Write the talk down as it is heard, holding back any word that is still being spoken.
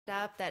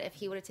up that if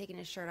he would have taken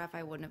his shirt off,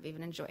 I wouldn't have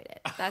even enjoyed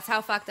it. That's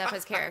how fucked up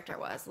his character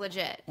was.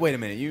 Legit. Wait a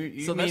minute.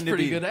 You so mean that's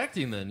pretty good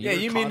acting then.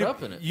 You mean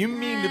up in it. You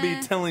mean to be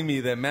telling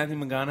me that Matthew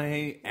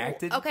McConaughey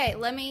acted? Okay,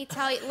 let me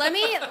tell you. Let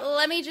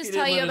me just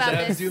tell you about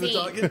this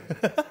scene.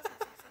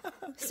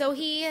 So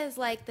he is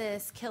like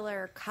this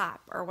killer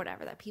cop or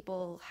whatever that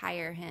people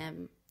hire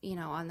him, you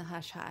know, on the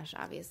hush hush,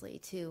 obviously,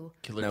 to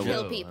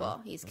kill people. Huh?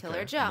 He's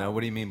Killer Joe. Now, what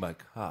do you mean by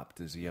cop?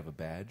 Does he have a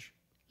badge?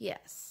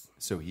 Yes.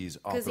 So he's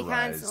authorized. Because he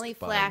constantly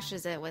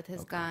flashes it with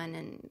his gun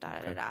and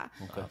da-da-da-da.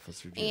 Okay.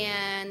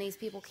 And these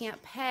people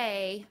can't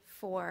pay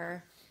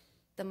for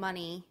the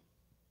money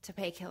to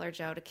pay Killer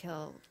Joe to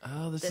kill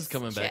this is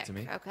coming back to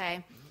me.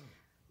 Okay.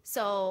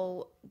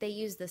 So they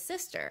use the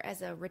sister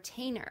as a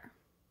retainer.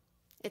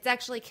 It's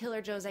actually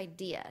Killer Joe's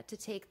idea to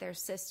take their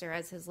sister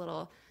as his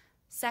little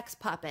sex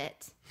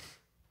puppet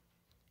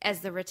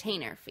as the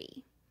retainer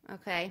fee.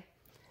 Okay?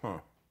 Huh.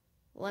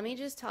 Let me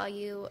just tell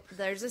you,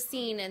 there's a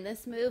scene in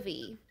this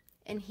movie,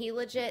 and he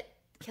legit,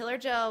 Killer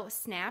Joe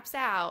snaps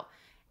out,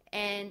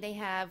 and they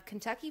have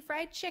Kentucky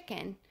Fried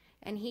Chicken,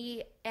 and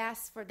they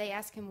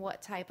ask him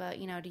what type of,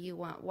 do you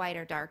want white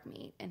or dark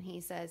meat? And he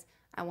says,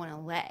 I want a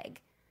leg.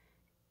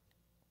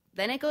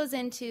 Then it goes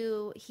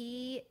into,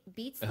 he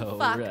beats the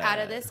fuck out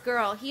of this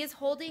girl. He is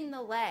holding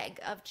the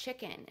leg of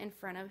chicken in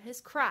front of his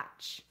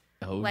crotch.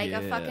 Like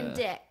a fucking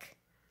dick.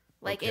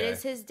 Like it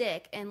is his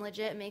dick, and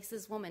legit makes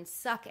this woman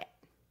suck it.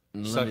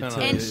 And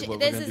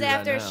this is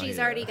after she's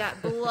already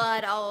got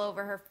blood all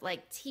over her,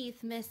 like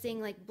teeth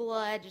missing, like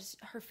blood. Just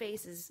her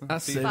face is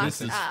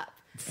fucked up.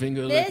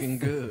 Finger looking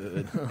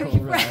good. All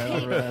right.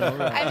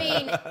 I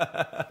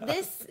mean,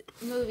 this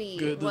movie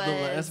good was... to the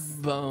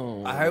last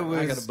bone. I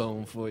got a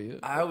bone for you.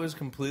 I was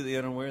completely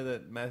unaware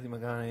that Matthew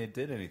McConaughey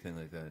did anything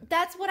like that.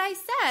 That's what I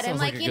said. I'm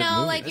like,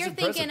 like you're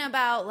thinking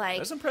about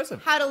like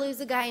How to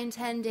Lose a Guy in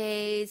 10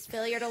 Days,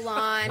 Failure to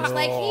Launch.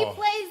 Like he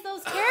plays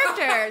those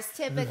characters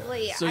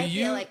typically. So I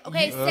feel like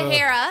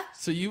Sahara.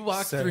 So you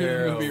walked through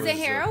the movie.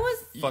 Sahara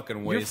was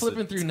fucking wasted. You're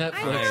flipping through Netflix.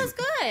 I thought it was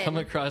good. Come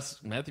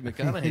across Matthew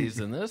McConaughey's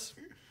in this.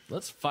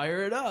 Let's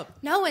fire it up.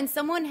 No, and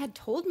someone had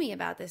told me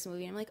about this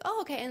movie. And I'm like, oh,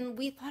 okay. And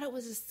we thought it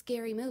was a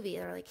scary movie.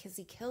 They're like, because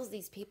he kills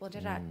these people.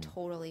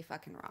 Totally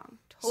fucking wrong.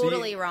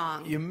 Totally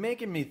wrong. You're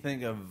making me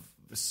think of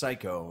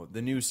Psycho,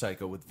 the new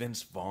Psycho with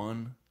Vince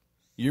Vaughn.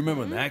 You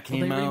remember when that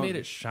came out? They remade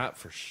it shot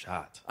for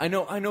shot. I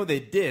know they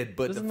did,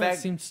 but Doesn't the fact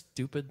that seem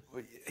stupid?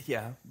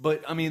 Yeah,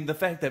 but I mean the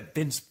fact that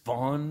Vince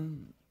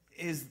Vaughn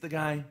is the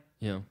guy.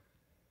 Yeah.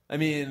 I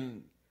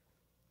mean,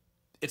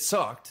 it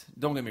sucked.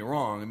 Don't get me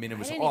wrong. I mean, it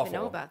was awful. I didn't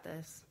even know about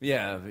this.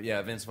 Yeah,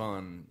 Vince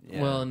Vaughn.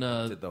 Yeah, well,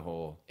 and did the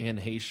whole. Anne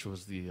Heche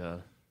was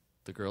the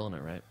girl in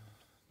it, right?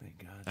 Thank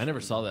God. I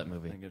never saw that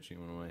movie. Thank God she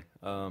went away.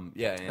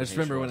 Yeah, Anne I just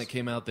remember when it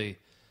came out, they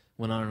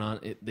went on and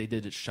on. They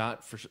did it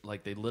shot for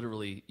like they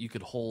literally you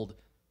could hold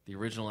the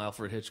original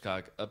Alfred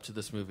Hitchcock up to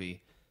this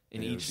movie,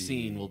 and each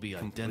scene will be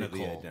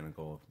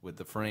identical with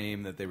the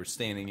frame that they were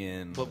standing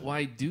in. But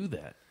why do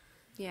that?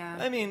 Yeah,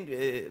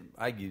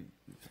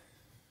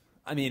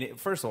 I mean,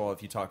 first of all,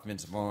 if you talk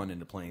Vince Vaughn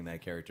into playing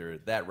that character,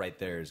 that right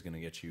there is going to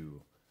get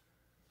you.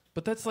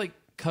 But that's like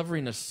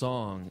covering a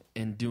song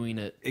and doing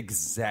it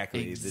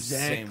exactly the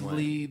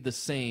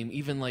same.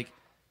 Even like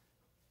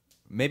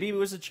maybe it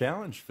was a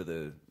challenge for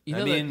the.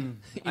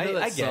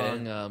 I get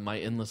song, it. My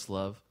Endless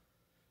Love.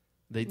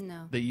 They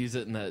use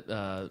it in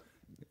that.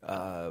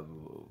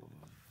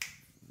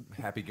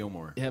 Happy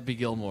Gilmore. Happy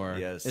Gilmore.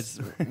 Yes, it's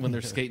when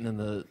they're skating in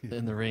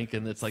the rink,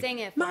 and it's like sing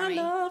it for my me.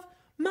 love,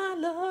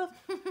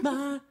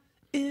 my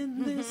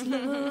endless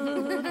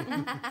love.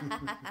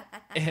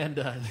 And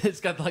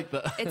it's got like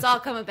the. It's all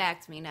coming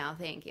back to me now.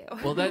 Thank you.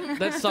 Well,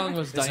 that song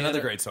was Diana.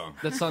 Another great song.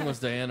 That song was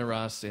Diana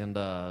Ross, and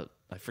I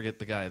forget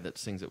the guy that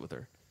sings it with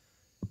her.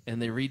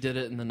 And they redid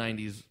it in the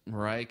 '90s.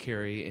 Mariah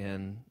Carey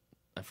and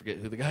I forget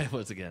who the guy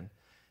was again,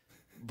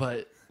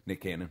 but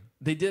Nick Cannon.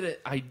 They did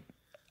it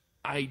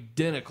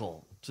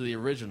identical to the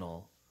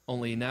original.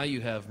 Only now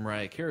you have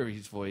Mariah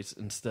Carey's voice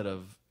instead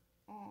of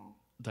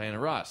Diana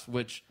Ross,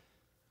 which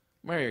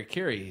Mariah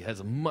Carey has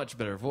a much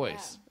better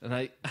voice. Yeah. And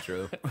I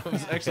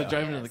was actually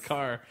driving in the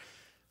car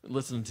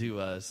listening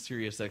to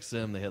Sirius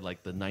XM. They had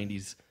like the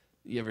 90s.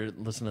 You ever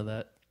listen to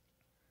that?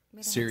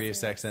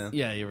 Sirius XM?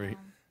 Yeah, you ever?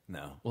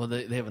 No. Well,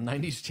 they have a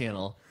 90s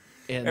channel.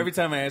 And every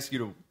time I ask you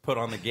to put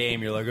on the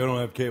game, you're like, I don't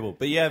have cable.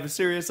 But yeah, I have a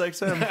Sirius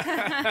XM.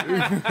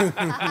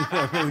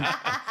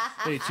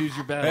 Hey, choose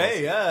your battles.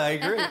 Hey, yeah, I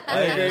agree.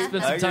 I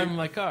spent some time in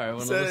my car. I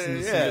want to listen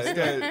to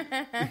Sirius.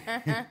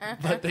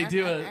 But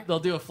they'll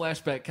do a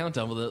flashback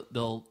countdown. Well,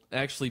 they'll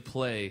actually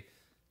play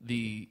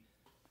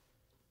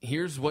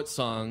here's what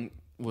song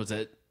was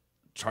it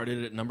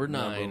charted at number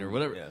 9 or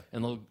whatever. Yeah.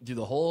 And they'll do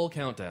the whole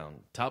countdown,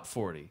 top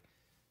 40.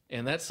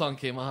 And that song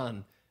came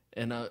on,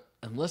 and I'm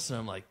listening.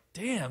 I'm like,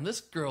 damn,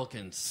 this girl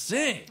can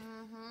sing.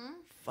 Mm-hmm.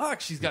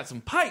 Fuck, she's got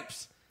some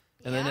pipes.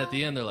 And then at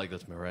the end, they're like,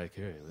 that's Mariah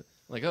Carey. I'm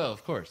like, oh,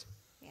 of course.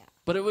 Yeah.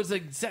 But it was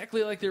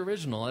exactly like the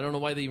original. I don't know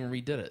why they even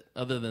redid it,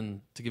 other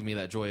than to give me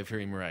that joy of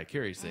hearing Mariah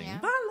Carey sing,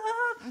 my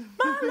love,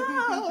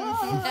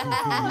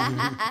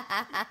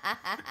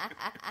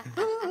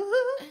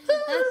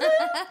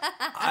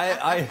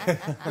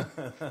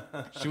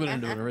 She went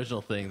into an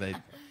original thing.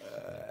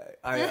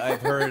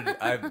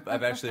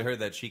 I've actually heard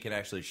that she can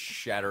actually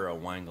shatter a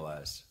wine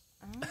glass.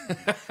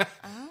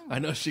 I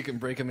know she can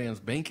break a man's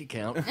bank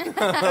account.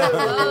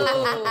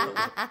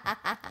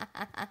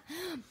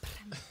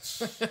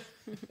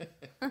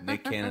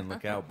 Nick Cannon,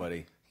 look out,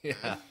 buddy.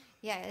 Yeah.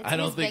 Yeah, it's I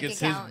don't his think bank it's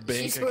his account bank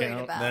she's worried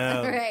account. about.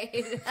 No.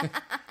 Right.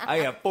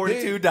 I got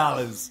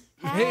 $42.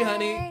 Hey,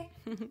 honey,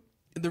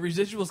 the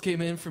residuals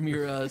came in from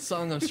your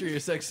song on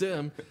Sirius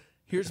XM.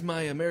 Here's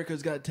my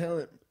America's Got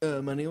Talent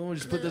money. We'll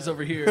just put this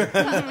over here.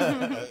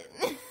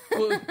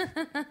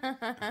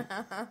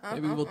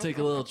 Maybe we'll take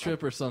a little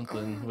trip or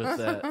something with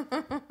that.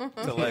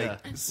 To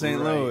like St.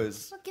 Right.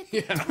 Louis. Look at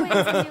the twins'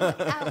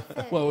 new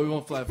outfit. Well, we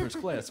won't fly first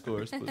class, of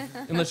course, but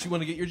unless you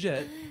want to get your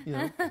jet, you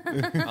know,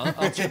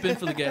 I'll chip in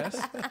for the gas.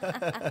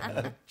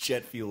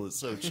 Jet fuel is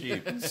so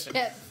cheap.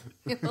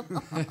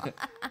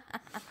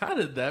 How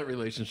did that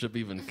relationship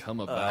even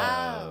come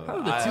about? How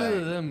did the two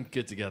of them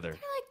get together? They're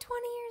like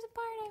 20 years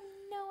apart. I have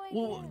no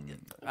idea. Well,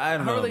 I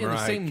don't how know. are they in the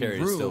Mariah same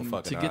Carey's still room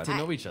fucking to get to hot.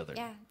 know each other?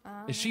 Yeah.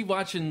 Is she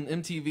watching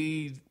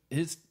MTV,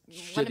 his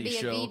Wanna shitty be a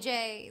show? VJ,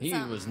 He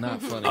something. was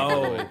not funny.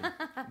 Oh,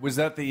 was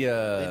that the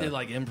They did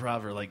like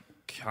improv or like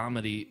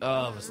comedy.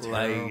 Oh, it was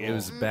like terrible. it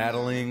was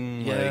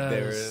battling? Like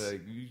they were Yes.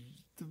 like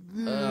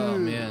Oh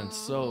man,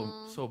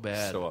 so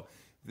bad. so.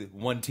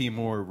 One team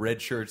wore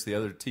red shirts, the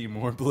other team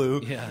wore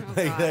blue. Yeah.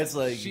 like that's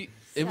like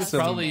It was So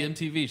probably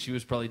stupid. MTV. She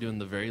was probably doing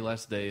the very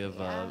last day of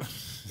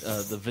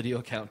the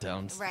video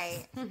countdowns.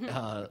 Right.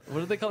 What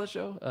did they call the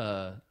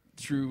show?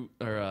 True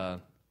or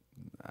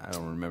I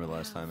don't remember the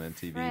last time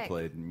MTV Frick.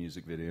 played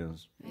music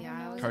videos.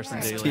 Yeah. Carson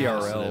right. Daly.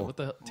 TRL. What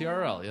the hell?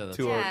 TRL? Yeah, that's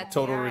Yeah,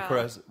 Total TRL.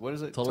 request. What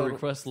is it? Total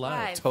Request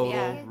Live. Live. Total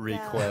Yeah.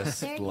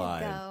 request There you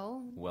live.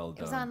 go. Well It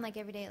was done. on like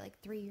every day, like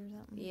 3 or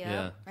something.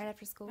 Yeah. Right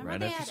after school. Right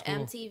Remember they after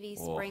had school. MTV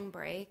Whoa. Spring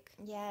Break?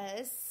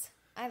 Yes.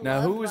 I Now,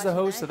 loved who was the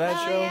watching host of that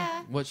Oh, show?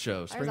 yeah. What show?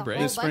 There was Spring a Break?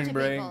 whole Spring bunch of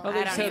Break. people. Oh, they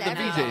I just don't had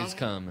the know. VJs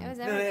come. It was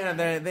No,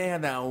 everything. they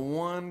had that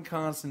one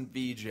constant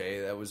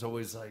VJ that was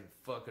always like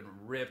fucking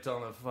ripped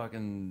on the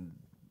fucking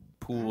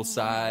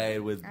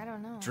poolside with I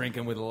don't know.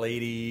 drinking with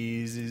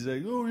ladies. He's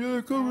like, oh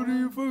yeah, come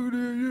here, fucking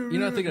yeah. You're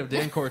not thinking of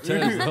Dan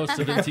Cortez, the host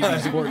of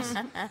MTV Sports.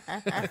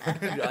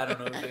 I don't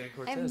know who Dan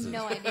Cortez I have is.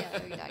 no idea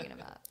who you're talking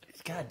about.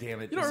 God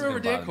damn it! You don't remember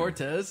Dan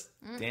Cortez?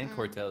 Dan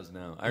Cortez?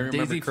 No, I remember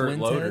Daisy Kurt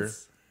Fuentes? Loder.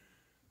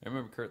 I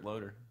remember Kurt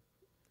Loder.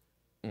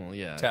 Well,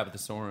 yeah. Tabitha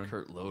Soren.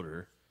 Kurt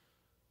Loder.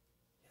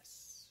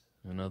 Yes.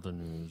 In other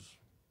news,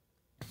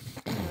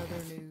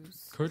 Other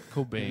news. Kurt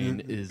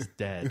Cobain is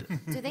dead.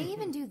 Do they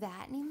even do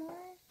that anymore?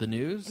 The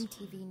news?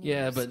 MTV News.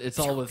 Yeah, but it's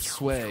all with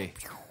Sway.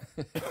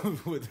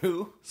 With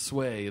who?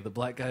 Sway, the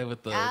black guy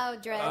with the... Oh,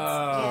 dreads.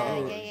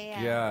 Oh,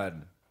 yeah.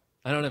 God.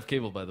 I don't have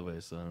cable, by the way,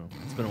 so I don't know.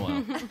 It's been a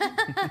while.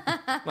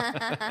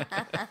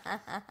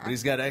 But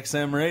he's got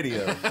XM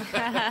radio.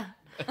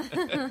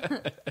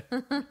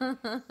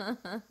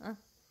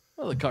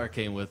 Well, the car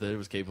came with it. It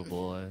was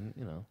capable, and,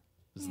 you know,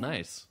 it was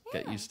nice.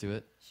 Get Yeah. used to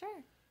it. Sure.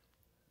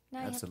 Now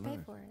you have to Absolutely.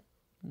 pay for it.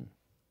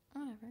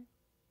 Whatever.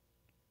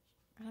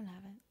 I don't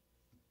have it.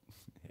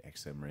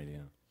 XM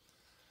radio.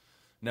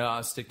 No,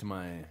 I'll stick to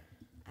my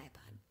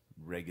iPod,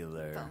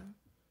 regular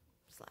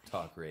phone,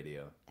 talk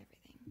radio.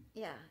 everything.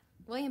 Yeah.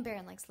 William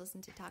Barron likes to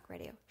listen to talk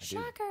radio. do.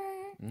 Shocker.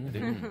 I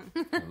do.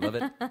 I love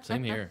it.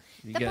 Same here.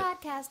 You The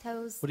got, podcast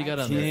host. what do you got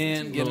likes on to there?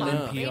 listen Can't to get talk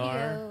enough.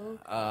 radio.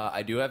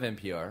 I do have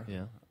NPR.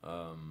 Yeah.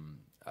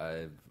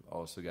 I've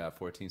also got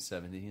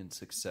 1470 and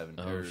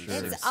 670. Oh, or sure.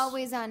 It's six-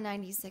 always on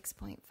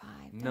 96.5.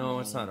 No,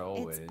 it's not It's,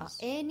 always.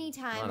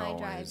 anytime Not I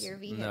drive always. your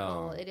vehicle,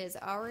 No. it is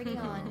already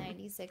on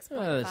 96.5.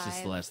 That's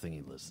just the last thing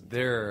you listen to.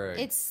 There.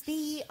 It's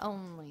the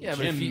only. Yeah,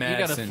 but Jim if you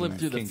got to Madsen flip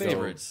through the can go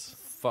favorites.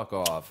 Fuck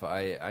off.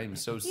 I'm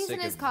so He's sick in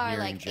his of car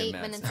hearing like Jim 8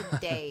 Madsen. minutes a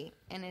day,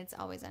 and it's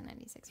always on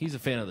 96. He's a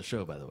fan of the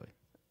show, by the way.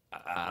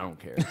 I don't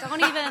care.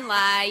 Don't even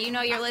lie. You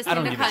know you're listening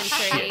don't to give a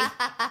country.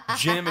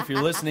 Jim, if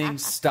you're listening,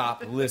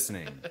 stop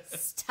listening.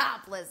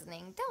 Stop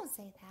listening. Don't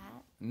say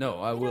that.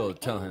 No, I will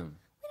tell him.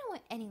 We don't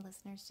want any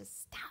listeners to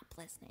stop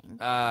listening.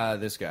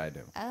 This guy I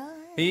do. Oh,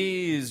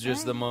 He's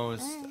just the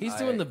most. He's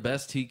doing the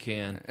best he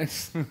can.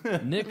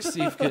 Nick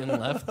Siefkin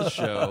left the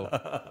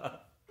show,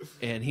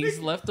 and he's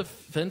left to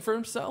fend for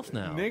himself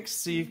now. Nick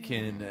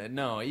Siefkin.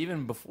 No,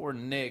 even before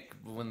Nick,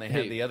 when they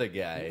Hey, had the other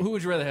guy. Who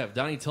would you rather have,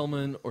 Donnie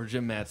Tillman or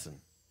Jim Madsen?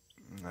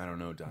 I don't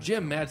know, Don.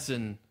 Jim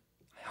Madsen,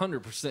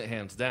 100%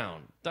 hands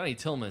down. Donnie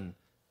Tillman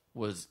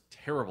was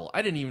terrible.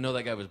 I didn't even know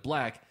that guy was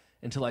black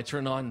until I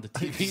turned on the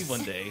TV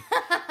one day,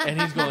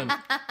 and he's going,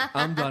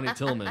 "I'm Donnie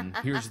Tillman.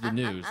 Here's the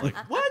news." Like,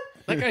 what?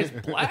 That guy's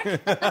black?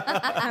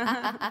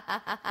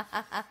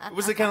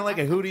 Was it kind of like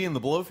a Hootie and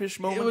the Blowfish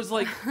moment? It was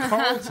like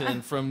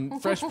Carlton from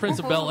Fresh Prince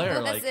of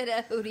Bel-Air. was Like, it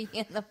a Hootie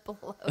and the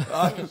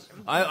Blowfish?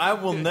 I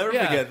will never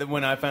Yeah. forget that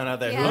when I found out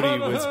that Yeah. Hootie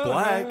was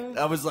black,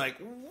 I was like,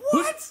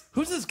 what?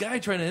 who's this guy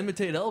trying to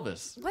imitate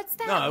Elvis? What's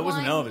that? No, it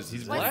wasn't one- Elvis.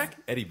 He's what's- black.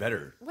 Eddie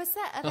Vedder. What's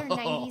that other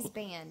 90s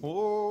band?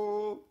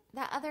 Oh,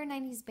 that other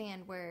 90s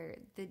band where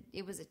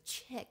it was a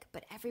chick,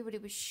 but everybody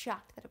was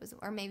shocked that it was,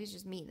 or maybe it's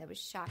just me that was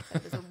shocked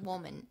that it was a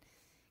woman.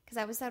 Because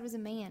I always thought it was a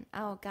man.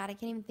 Oh, God, I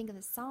can't even think of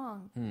the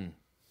song.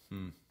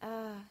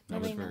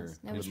 Nobody knows.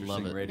 I would Nobody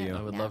love it. radio.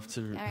 I would No. love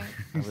to. All right.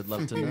 I would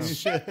love to know.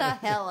 Shut the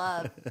hell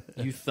up.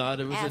 You thought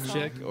it was Asshole. a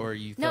chick, or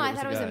you thought No, it I was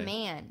thought a it was guy? a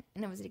man,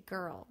 and it was a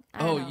girl.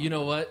 Oh, you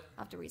know what?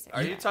 I'll have to research.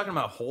 Are you talking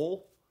about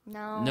Hole?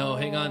 No. No,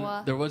 hang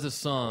on. There was a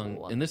song,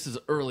 and this is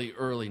early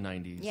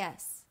 90s.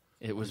 Yes.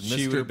 It was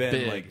She would Mr. have been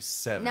Big. like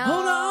 7. No.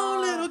 Hold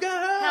on, little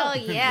girl. Hell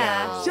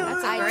yeah. No.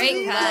 That's I a great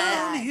did cut.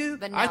 that,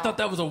 but no. I thought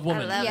that was a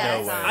woman. I love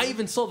Yes. that I song.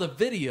 even saw the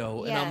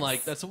video, and I'm Yes.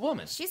 like, that's a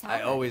woman. She's I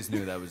hot. always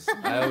knew that was.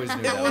 I always knew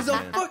It that was a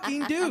man.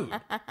 fucking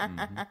dude.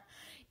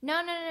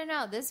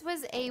 No. This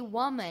was a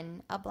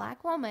woman, a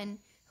black woman,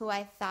 who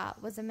I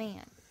thought was a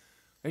man.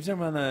 Are you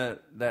talking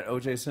about that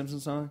O.J. Simpson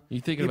song?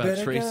 You thinking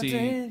about Tracy?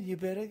 You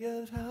better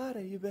go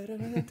harder. You better.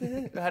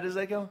 How does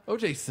that go?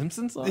 O.J.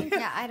 Simpson song?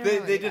 Yeah, I don't know. They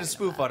what did you're a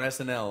spoof talking on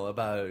SNL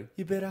about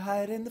you better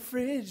hide in the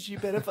fridge. You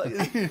better. They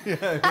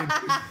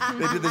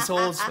did this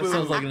whole That spoof.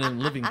 sounds like an In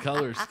Living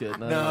Color skit.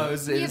 No, it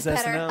was You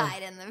better SNL.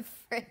 hide in the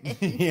fridge.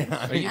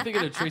 Yeah. Are you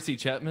thinking of Tracy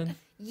Chapman?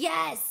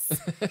 Yes.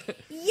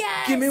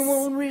 Yes. Give me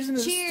one reason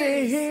to Cheers.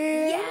 stay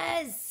here.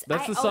 Yes.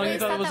 That's the I song you always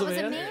thought thought was that a was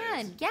a man?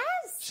 man. Yes.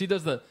 She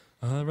does the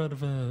I ride a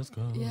fast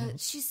car. Yeah,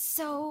 she's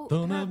so.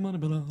 Don't have money,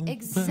 but I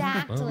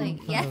Exactly.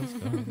 Yeah.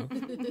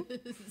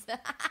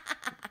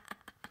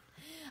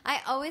 I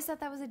always thought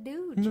that was a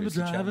dude. Remember Tracy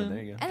Chapman, driving,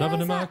 there you go. And driving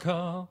I in my thought-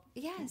 car,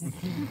 Yes.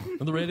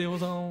 and the radio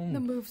was on.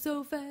 Move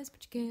so fast,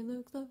 but you can't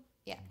look slow.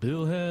 Yeah.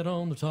 Bill had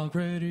on the talk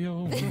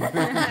radio.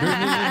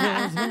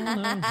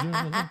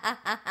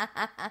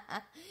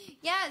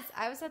 Yes,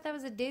 I always thought that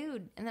was a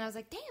dude, and then I was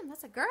like, "Damn,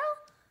 that's a girl."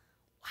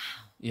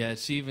 Yeah,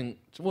 she even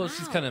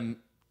she's kind of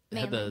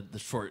had Manly. the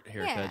short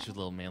haircut. Yeah. She's a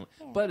little manly,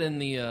 but in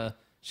the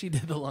she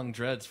did the long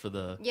dreads for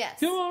the Yes.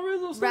 Come on,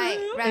 Rizzo, Right,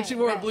 and she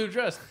wore a right. blue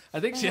dress. I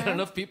think she had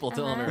enough people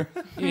telling her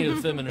you need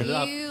to feminine it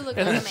up, You look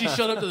and like then a she man.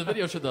 showed up to the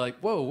video show. They're like,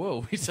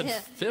 "Whoa, we said Yeah.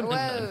 feminine."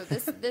 Whoa,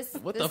 this.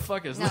 What this, the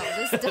fuck is no,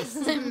 that? this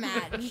doesn't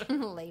match,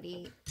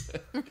 lady.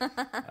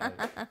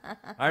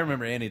 I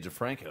remember Annie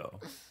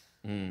DeFranco.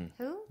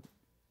 Who?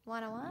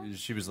 Wanna what?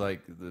 She was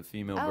like the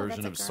female Oh,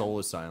 version that's of a Soul girl.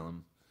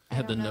 Asylum.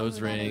 Had the don't know nose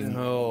who that is. ring.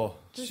 Oh,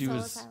 Who's she Soul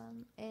was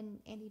Asylum and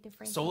Andy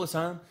DeFranco. Soul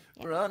Asylum.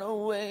 Yeah.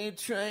 Runaway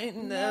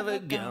train, never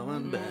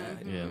going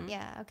back. Yeah.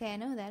 Yeah, okay, I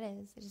know who that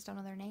is. I just don't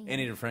know their name.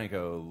 Annie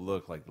DeFranco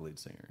looked like the lead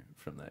singer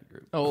from that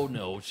group. Oh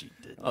no, she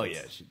didn't. Oh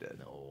yeah, she did.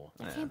 No,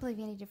 I can't believe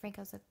Andy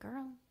DeFranco's a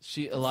girl.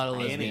 a lot of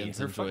Annie. lesbians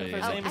Her fucking enjoy.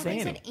 first Oh, name I is thought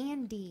you Annie. said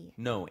Andy.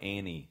 No,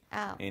 Annie.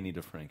 Oh. Annie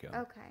DeFranco.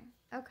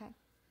 Okay.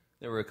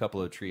 There were a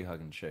couple of tree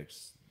hugging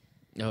chicks.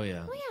 Oh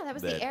yeah, Well, yeah, that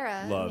was That the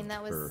era. I loved mean,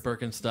 that was her.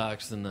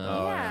 Birkenstocks and Oh,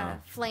 yeah, yeah.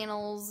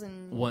 flannels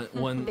and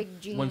one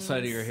big jeans. one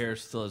side of your hair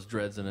still has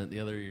dreads in it.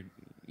 The other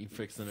you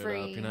fixing it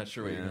Free. up. You're not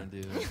sure what you're Yeah.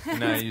 gonna do. You're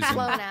not using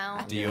blown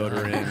out.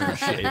 deodorant or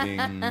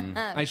shaving.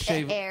 I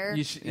shave. hair.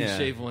 You Yeah.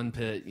 shave one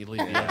pit. You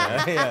leave the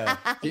other. Yeah.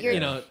 Your, You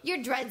know.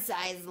 your dread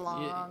size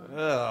long.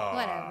 Oh,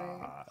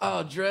 Whatever.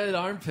 Oh, dread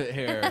armpit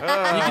hair. You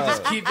can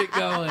just keep it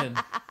going.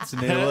 it's a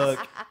new look.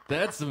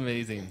 That's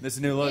amazing. This is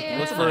a new look. Ew.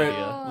 Look for it.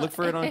 Idea. Look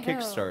for it on Ew.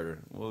 Kickstarter.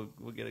 We'll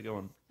get it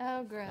going.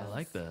 Oh, gross. I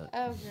like that.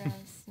 Oh,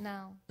 gross.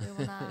 No, we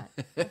will not.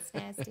 That's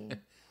nasty.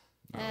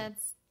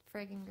 That's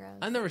friggin' gross.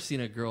 I've never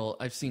seen a girl.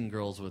 I've seen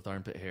girls with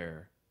armpit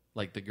hair,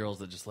 like the girls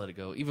that just let it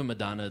go. Even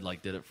Madonna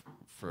like did it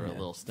for a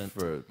little stint.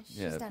 For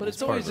done But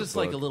it's it. always part of her just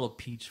like a book. little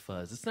peach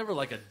fuzz. It's never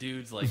like a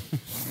dude's like,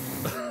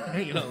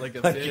 like a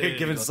Like big, you're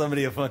giving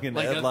somebody a fucking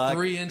like a headlock.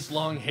 3-inch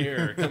long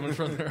hair coming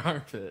from their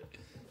armpit.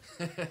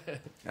 I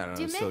don't know.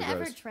 Do it's men so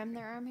ever gross. trim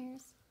their arm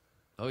hairs?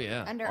 Oh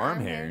yeah, Underarm Arm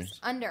hairs? hairs?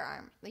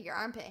 Underarm. Like your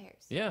armpit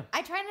hairs. yeah.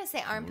 I try not to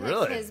say armpit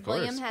Really? because Of course.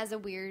 William has a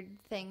weird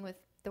thing with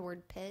the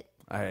word pit.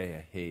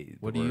 I hate.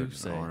 What the do you word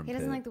say? armpit. He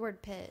doesn't like the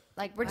word pit.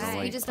 Like we're just don't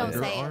we like just don't say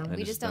underarm? it. I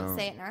We just just don't don't.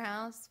 say it in our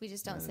house. We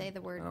just don't say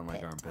the word I don't pit.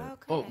 like armpit.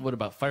 Okay. Oh, what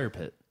about fire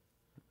pit?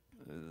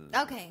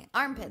 Okay,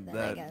 armpit then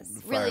I That guess.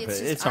 fire Really, it's pit.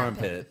 just It's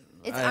armpit.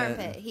 It's I-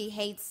 armpit. He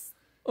hates.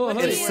 Oh, What It do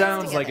honey, you-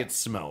 sounds together. like it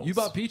smells. you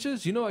bought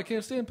peaches? You know I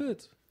can't stand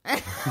pits. I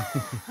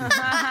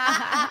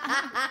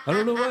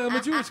don't know why I'm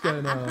a Jewish guy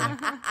now.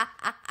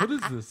 What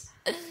is this?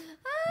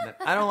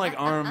 I don't like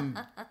arm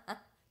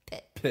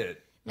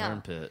pit. No.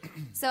 Armpit.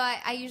 So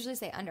I usually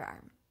say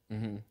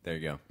underarm. There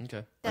you go.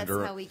 Okay. That's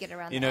Under- how we get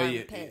around You the know,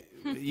 armpit.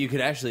 you could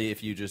actually,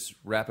 if you just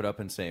wrap it up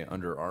and say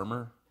Under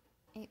Armour,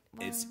 Well,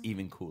 it's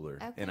even cooler,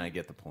 okay. and I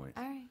get the point.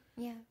 all right.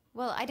 Yeah.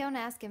 Well, I don't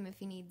ask him if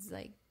he needs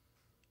like.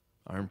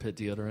 Armpit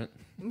deodorant.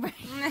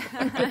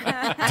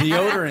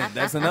 Deodorant.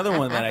 That's another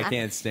one that I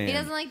can't stand. He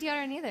doesn't like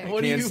deodorant either.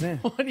 What do can't you? stand-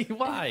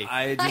 Why?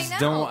 I just know.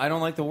 don't. I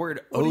don't like the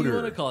word What do you odor.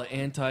 want to call it?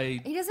 Anti.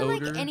 He doesn't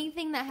like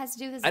anything that has to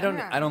do with his I don't.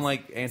 underarms. I don't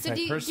like So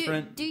do you,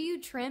 antiperspirant. do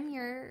you trim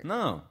your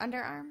No.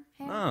 underarm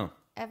hair? No.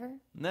 Ever?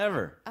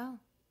 Never. Oh.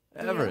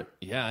 Ever.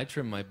 Yeah, I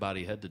trim my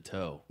body head to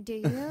toe. Do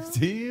you?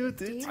 Do you?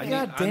 you?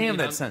 God damn,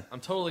 that I'm, sound. I'm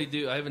totally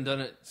due. I haven't done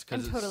it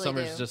because I'm totally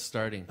summer's due. just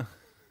starting.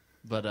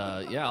 But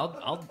yeah,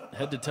 I'll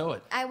head to toe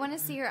it. I want to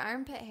see your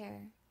armpit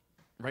hair.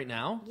 Right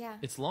now, Yeah.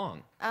 it's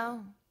long.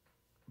 Oh.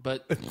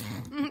 But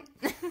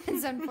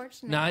It's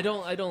unfortunate. no, I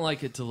don't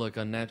like it to look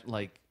unnatural.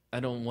 Like I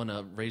don't want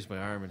to raise my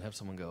arm and have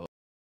someone go,